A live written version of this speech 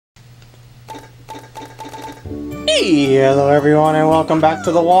Hello everyone and welcome back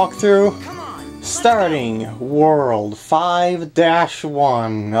to the walkthrough. Starting World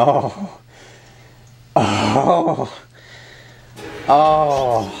 5-1.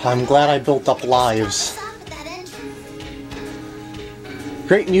 Oh, I'm glad I built up lives.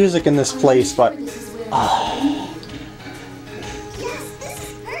 Great music in this place, but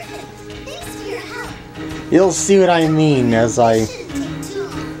you'll see what I mean as I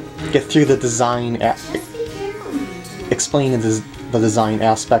get through the design, explain the design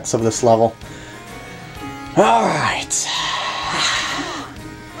aspects of this level. Alright.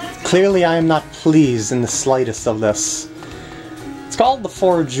 Clearly I am not pleased in the slightest of this. It's called the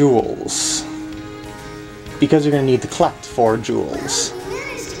 4 jewels, because you're going to need to collect 4 jewels.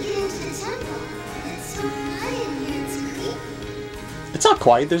 It's not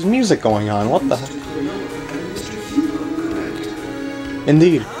quiet, there's music going on, what the heck?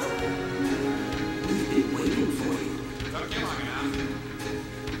 Indeed.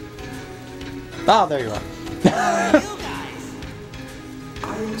 Ah, there you are. I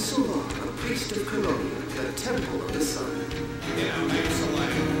am Klonoa, a priest of Coronia, the temple of the sun.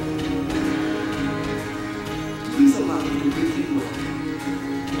 Please allow me to bid you welcome.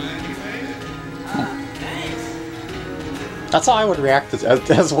 That's how I would react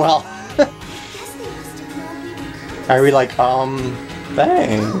as well. I would be like,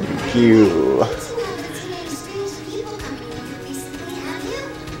 thank you.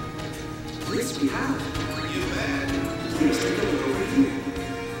 Yes, we have. You bet. Please take a look over here.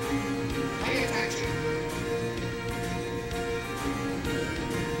 Pay attention.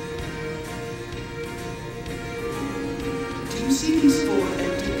 Do you see these 4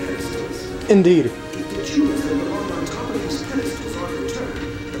 empty pedestals? Indeed. If the jewels that belong on top of these pedestals are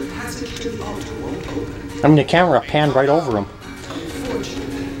returned, the passage to the altar won't open. I mean, the camera panned right over him.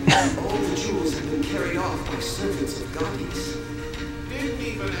 Unfortunately, all the jewels have been carried off by servants of goddess. Didn't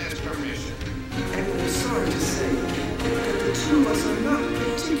even ask permission. And I'm sorry to say that the 2 of us are not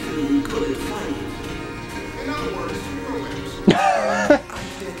particularly good at fighting. In other words, we're winners. I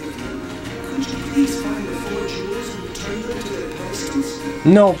beg of you, could you please find the 4 jewels and return them to their pedestals?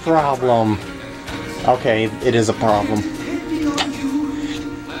 No problem. Okay, it is a problem. Depending on you.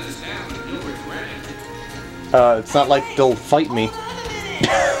 Let us have it, you'll regret it. It's not like they'll fight me.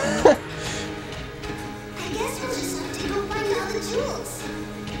 I guess we'll just have to go find all the jewels.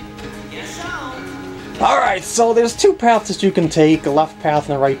 Yes, so. Alright, so there's 2 paths that you can take, a left path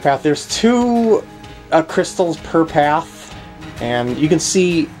and a right path. There's 2 crystals per path, and you can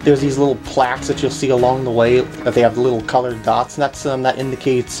see there's these little plaques that you'll see along the way that they have little colored dots next to them that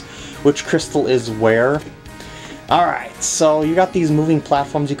indicates which crystal is where. Alright, so you got these moving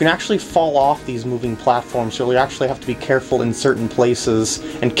platforms. You can actually fall off these moving platforms, so you actually have to be careful in certain places.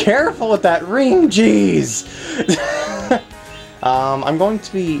 And careful with that ring, jeez! I'm going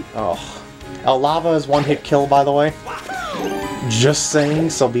to be... lava is 1-hit kill, by the way. Just saying,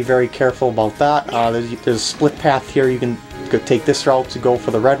 so be very careful about that. There's a split path here. You can take this route to go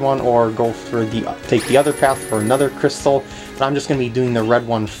for the red one, or go for take the other path for another crystal. But I'm just going to be doing the red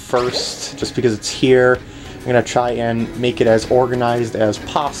one first, just because it's here. I'm going to try and make it as organized as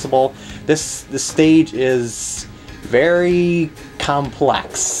possible. This stage is very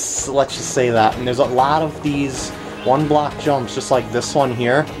complex, let's just say that. And there's a lot of these 1-block jumps, just like this one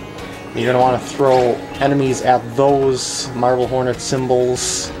here. You're going to want to throw enemies at those Marble Hornet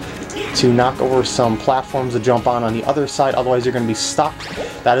symbols to knock over some platforms to jump on the other side, otherwise you're going to be stuck.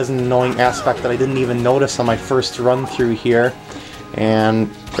 That is an annoying aspect that I didn't even notice on my first run through here.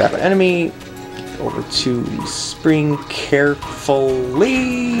 And grab an enemy, over to the spring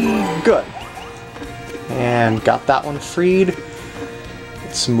carefully. Good. And got that one freed.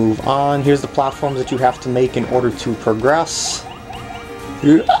 Let's move on. Here's the platforms that you have to make in order to progress.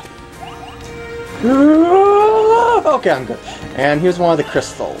 Okay, I'm good. And here's one of the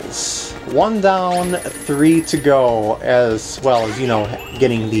crystals. 1 down, 3 to go, as well as, you know,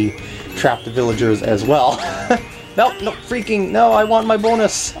 getting the trapped villagers as well. No, freaking, no, I want my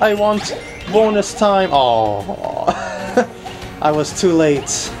bonus. I want bonus time. Oh, I was too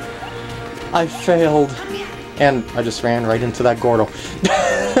late. I failed. And I just ran right into that Gordo.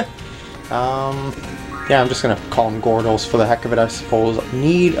 Yeah, I'm just gonna call them Gordos for the heck of it, I suppose.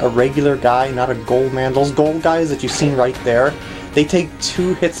 Need a regular guy, not a gold man. Those gold guys that you've seen right there, they take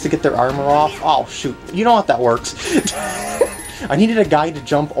 2 hits to get their armor off. Oh, shoot. You know how that works. I needed a guy to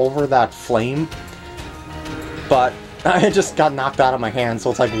jump over that flame, but I just got knocked out of my hand, so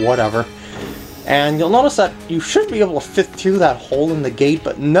it's like, whatever. And you'll notice that you should be able to fit through that hole in the gate,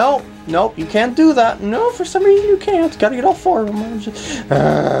 but no, nope, you can't do that. No, for some reason you can't. Gotta get all 4 of them.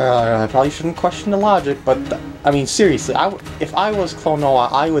 I probably shouldn't question the logic, but I mean, seriously, if I was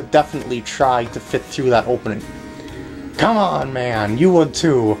Klonoa, I would definitely try to fit through that opening. Come on, man, you would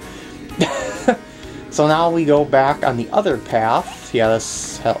too. So now we go back on the other path. Yeah,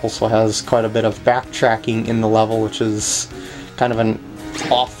 this also has quite a bit of backtracking in the level, which is kind of an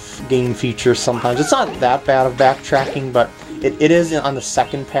off-game feature sometimes. It's not that bad of backtracking, but it is on the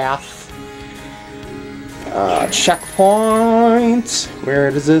second path. Checkpoint!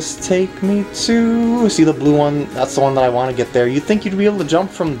 Where does this take me to? See the blue one? That's the one that I want to get there. You'd think you'd be able to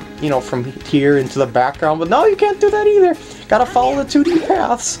jump from, you know, from here into the background, but no, you can't do that either. Gotta follow the 2D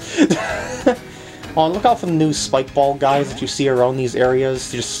paths. Oh, and look out for the new spike ball guys that you see around these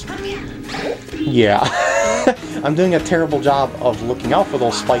areas. Just... yeah. I'm doing a terrible job of looking out for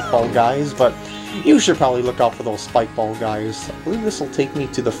those spike ball guys, but you should probably look out for those spike ball guys. I believe this will take me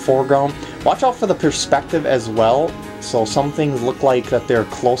to the foreground. Watch out for the perspective as well. So some things look like that they're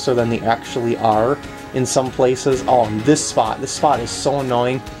closer than they actually are in some places. Oh, and this spot is so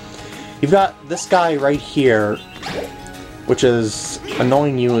annoying. You've got this guy right here, which is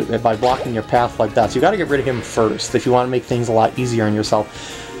annoying you by blocking your path like that. So you got to get rid of him first if you want to make things a lot easier on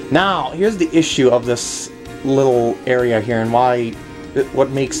yourself. Now, here's the issue of this little area here and what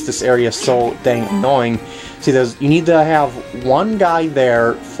makes this area so dang annoying. See, you need to have one guy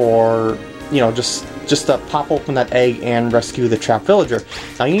there for, you know, just to pop open that egg and rescue the trapped villager.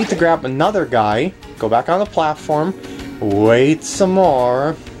 Now you need to grab another guy, go back on the platform, wait some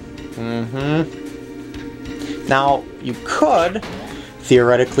more. Now, you could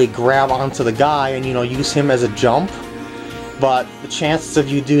theoretically grab onto the guy and, you know, use him as a jump, but the chances of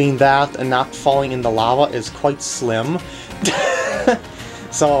you doing that and not falling in the lava is quite slim.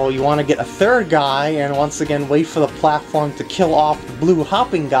 So you want to get a third guy and once again wait for the platform to kill off the blue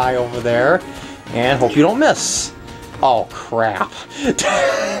hopping guy over there and hope you don't miss. Oh crap.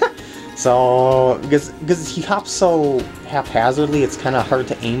 So, because he hops so haphazardly, it's kind of hard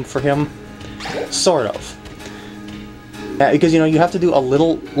to aim for him. Sort of. Because, you know, you have to do a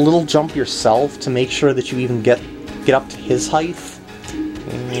little jump yourself to make sure that you even get up to his height.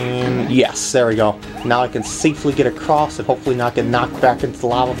 And yes, there we go. Now I can safely get across and hopefully not get knocked back into the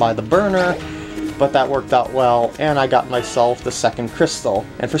lava by the burner. But that worked out well, and I got myself the second crystal.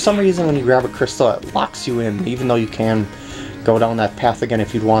 And for some reason, when you grab a crystal, it locks you in, even though you can go down that path again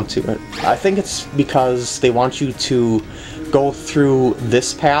if you'd want to. I think it's because they want you to go through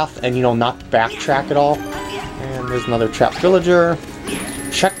this path and, you know, not backtrack at all. And there's another trapped villager.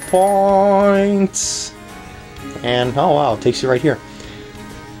 Checkpoint! And, oh wow, it takes you right here.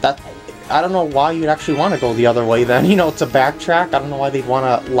 I don't know why you'd actually want to go the other way then, you know, to backtrack. I don't know why they'd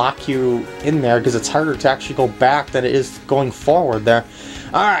want to lock you in there, because it's harder to actually go back than it is going forward there.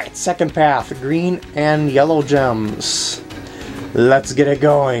 Alright, second path, green and yellow gems. Let's get it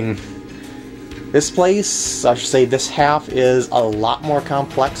going. This place, I should say this half, is a lot more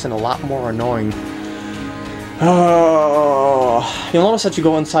complex and a lot more annoying. Oh, you'll notice that you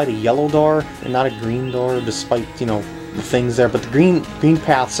go inside a yellow door and not a green door, despite, you know, the things there, but the green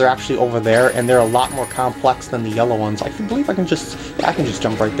paths are actually over there, and they're a lot more complex than the yellow ones. I believe I can just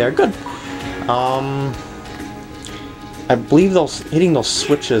jump right there. Good. I believe hitting those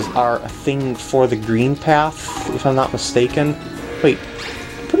switches are a thing for the green path, if I'm not mistaken. Wait,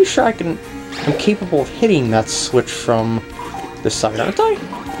 I'm pretty sure I'm capable of hitting that switch from this side, aren't I?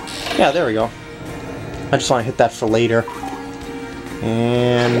 Yeah, there we go. I just want to hit that for later.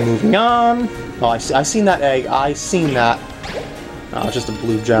 And moving on. Oh, I seen that egg. I seen that. Oh, just a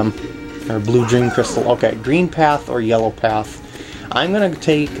blue gem. Or blue dream crystal. Okay, green path or yellow path. I'm going to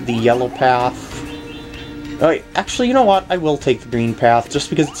take the yellow path. Oh, wait, actually, you know what? I will take the green path,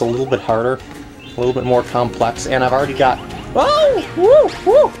 just because it's a little bit harder. A little bit more complex. And I've already got... Oh! Woo!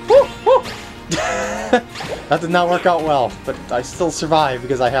 Woo! Woo! Woo! That did not work out well, but I still survived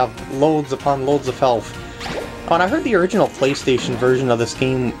because I have loads upon loads of health. Oh, and I heard the original PlayStation version of this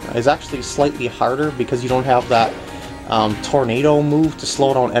game is actually slightly harder because you don't have that tornado move to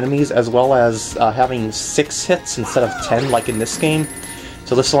slow down enemies, as well as having 6 hits instead of 10 like in this game.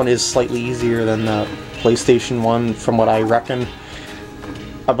 So this one is slightly easier than the PlayStation one from what I reckon.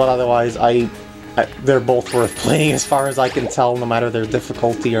 But otherwise, they're both worth playing as far as I can tell, no matter their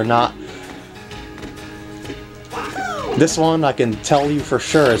difficulty or not. This one, I can tell you for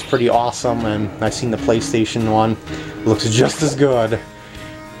sure, is pretty awesome, and I've seen the PlayStation one. It looks just as good.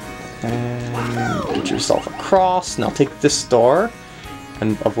 And get yourself across. Now take this door,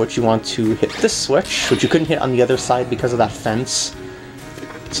 and of which you want to hit this switch, which you couldn't hit on the other side because of that fence.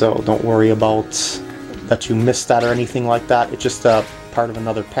 So don't worry about that you missed that or anything like that. It's just part of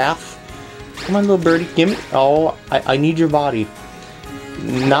another path. Come on, little birdie, gimme. Oh, I need your body.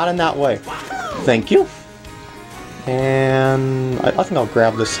 Not in that way. Thank you. And I think I'll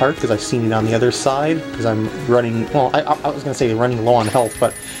grab this heart because I've seen it on the other side. Because I'm running, well, I was going to say running low on health,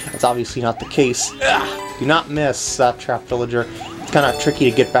 but that's obviously not the case. Ugh, do not miss that trap villager. It's kind of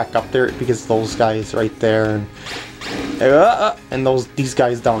tricky to get back up there because those guys right there and these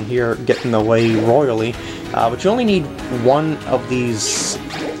guys down here get in the way royally. But you only need one of these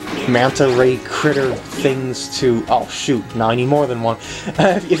manta ray critter things to... Oh shoot, now I need more than one.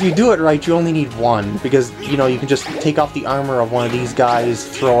 If you do it right, you only need one, because, you know, you can just take off the armor of one of these guys,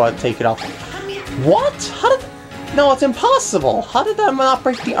 throw it, take it off. What? How did... No, it's impossible! How did that not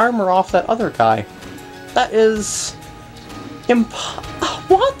break the armor off that other guy? That is...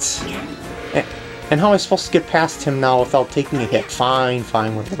 What? And how am I supposed to get past him now without taking a hit? Fine,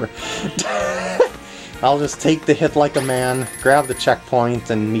 whatever. I'll just take the hit like a man, grab the checkpoint,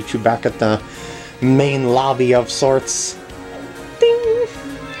 and meet you back at the main lobby of sorts. Ding!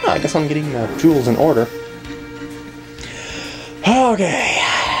 Oh, I guess I'm getting the jewels in order. Okay,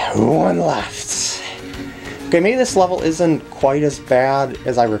 one left. Okay, maybe this level isn't quite as bad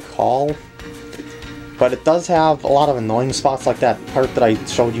as I recall, but it does have a lot of annoying spots, like that part that I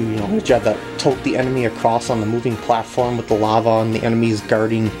showed you, you know, that you had to tote the enemy across on the moving platform with the lava and the enemies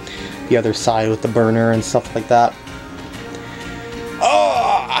guarding the other side with the burner and stuff like that.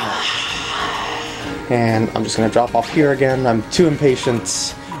 Oh! And I'm just gonna drop off here again. I'm too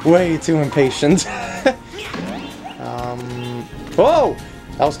impatient. Way too impatient. Whoa!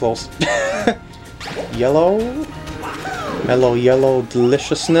 That was close. Yellow. Mellow yellow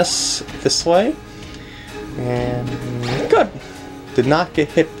deliciousness this way. And good. Did not get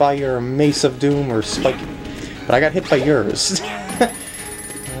hit by your Mace of Doom or Spike, but I got hit by yours.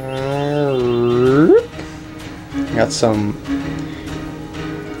 Got some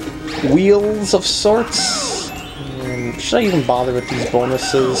wheels of sorts. Should I even bother with these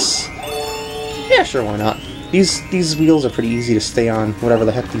bonuses? Yeah, sure, why not? These wheels are pretty easy to stay on, whatever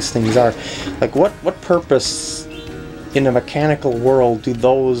the heck these things are. Like, what purpose in a mechanical world do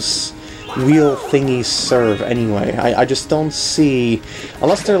those wheel thingies serve anyway? I just don't see,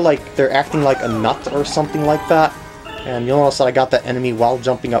 unless they're acting like a nut or something like that. And you'll notice that I got that enemy while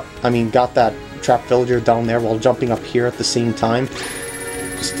jumping up, got that trap villager down there while jumping up here at the same time.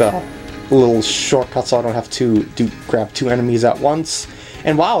 Just a little shortcut so I don't have to grab two enemies at once.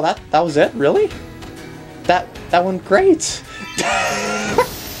 And wow, that was it? Really? That went great!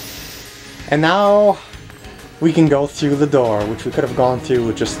 And now we can go through the door, which we could have gone through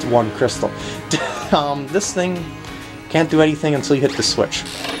with just one crystal. This thing can't do anything until you hit the switch.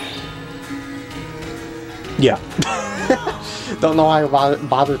 Yeah. Don't know why I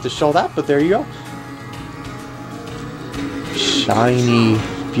bothered to show that, but there you go. Shiny,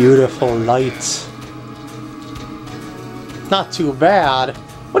 beautiful light. Not too bad.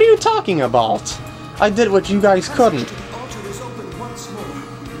 What are you talking about? I did what you guys couldn't. The altar is open once more.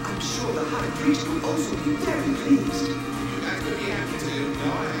 I'm sure the High Priest will also be very pleased. You guys would be happy to. Go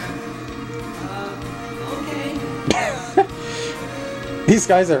ahead. Okay. These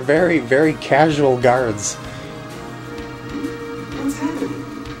guys are very, very casual guards. What's happening?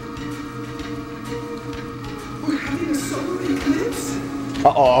 We're having a solar eclipse?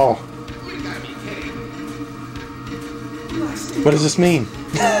 Uh-oh. You gotta be kidding. What does this mean?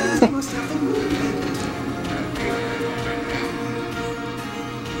 You must have the moon.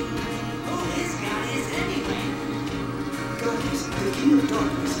 Who is Goddess anyway? Goddess, the King of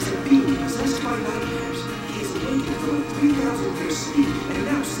Darkness is a being possessed by nightmares. He is awakened from a 3,000 year sleep and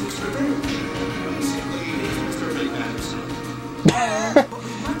now seeks revenge. Basically, he's Mr. Big Bad. But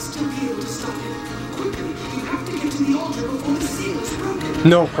we might still be able to stop him. Quickly, you have to get to the altar before the seal is broken.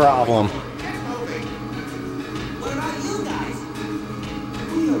 No problem. What about you guys?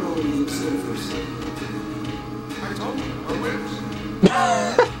 We are only observers. I told you, we're wimps.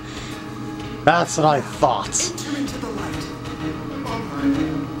 That's what I thought. Enter into the light.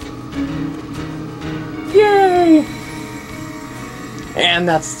 Yay! And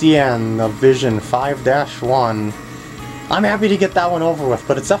that's the end of Vision 5-1. I'm happy to get that one over with,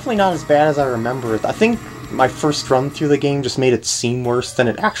 but it's definitely not as bad as I remember it. I think my first run through the game just made it seem worse than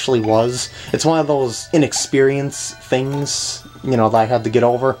it actually was. It's one of those inexperience things, you know, that I had to get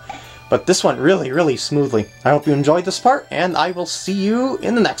over. But this went really, really smoothly. I hope you enjoyed this part, and I will see you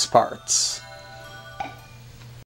in the next part.